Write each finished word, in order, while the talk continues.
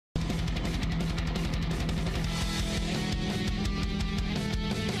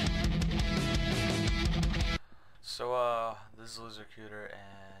This is Losercuter,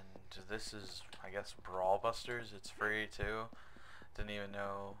 and this is, I guess, Brawl Busters. It's free too. Didn't even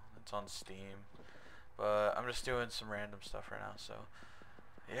know it's on Steam. But I'm just doing some random stuff right now, so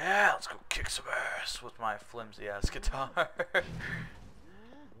yeah, let's go kick some ass with my flimsy ass guitar. I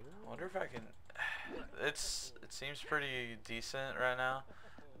wonder if I can. It seems pretty decent right now,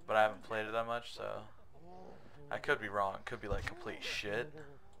 but I haven't played it that much, so I could be wrong. It could be like complete shit.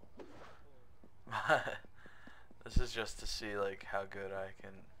 This is just to see like how good I can.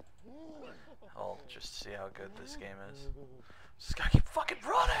 I'll just see how good this game is. Just gotta keep fucking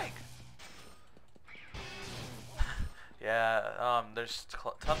running. Yeah, there's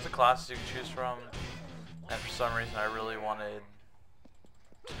tons of classes you can choose from, and for some reason I really wanted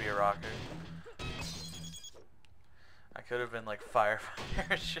to be a rocker. I could have been like firefighter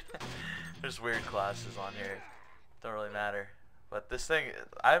or shit. There's weird classes on here. Don't really matter. But this thing,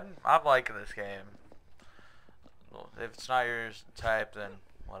 I'm liking this game. If it's not your type, then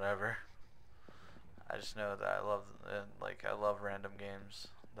whatever. I just know that I love random games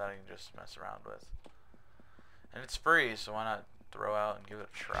that I can just mess around with. And it's free, so why not throw out and give it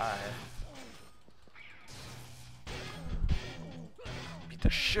a try? Beat the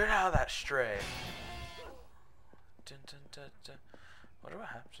shit out of that stray. Dun, dun, dun, dun. What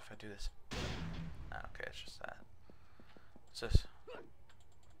happens if I do this? Ah, okay, it's just that. What's this?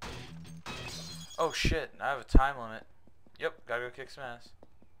 Oh shit, I have a time limit. Yep, gotta go kick some ass.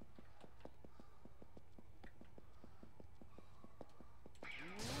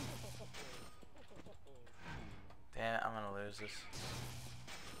 Damn it, I'm gonna lose this.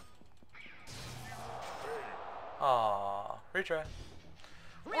 Aww, retry.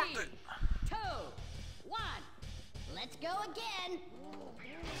 3, 2, 1, let's go again.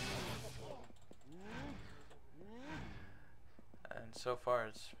 And so far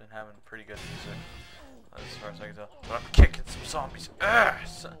it's been having pretty good music, as far as I can tell. But I'm kicking some zombies'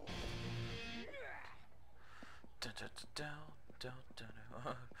 ass! Dun, dun, dun, dun, dun,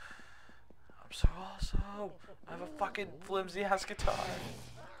 dun. I'm so awesome! I have a fucking flimsy ass guitar!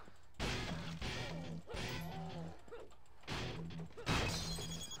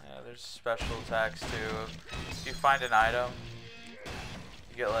 Yeah, there's special attacks too. If you find an item,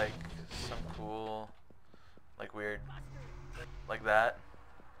 you get like some cool, like weird, like that.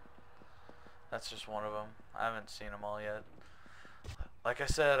 That's just one of them. I haven't seen them all yet. Like I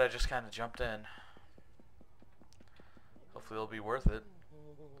said, I just kind of jumped in. Hopefully it'll be worth it.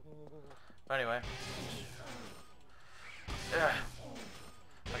 But anyway. Yeah.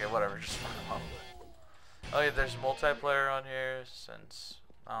 Okay, whatever. Just fuck them up. Oh yeah, there's multiplayer on here since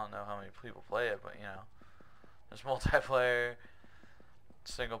I don't know how many people play it, but you know. There's multiplayer,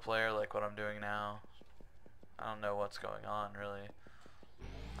 single player like what I'm doing now. I don't know what's going on really.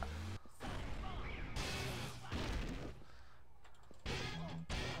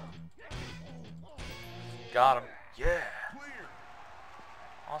 Got him. Yeah.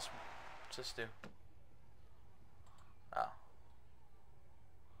 Awesome. What's this do? Oh.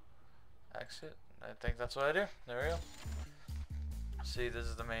 Exit. I think that's what I do. There we go. See, this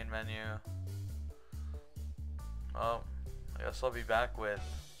is the main menu. Oh, I guess I'll be back with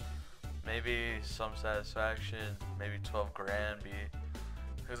maybe some satisfaction, maybe 12 grand,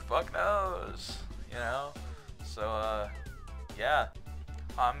 who the fuck knows, you know? So, yeah.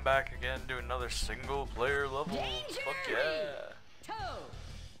 I'm back again doing another single player level. Danger! Fuck yeah. 2,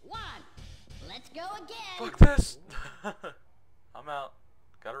 1, let's go again. Fuck this. I'm out.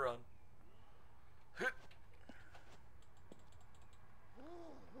 Gotta run.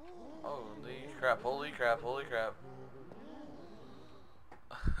 Holy crap, holy crap, holy crap.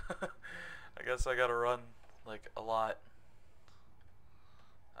 I guess I gotta run, like, a lot.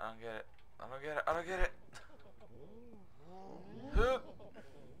 I don't get it. I don't get it. I don't get it.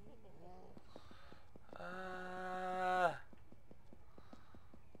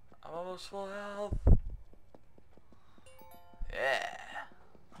 I'm almost full health. Yeah.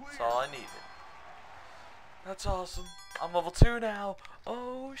 That's all I needed. That's awesome. I'm level 2 now.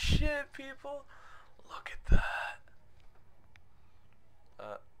 Oh shit, people. Look at that.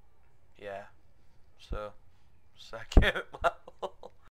 Yeah. So, second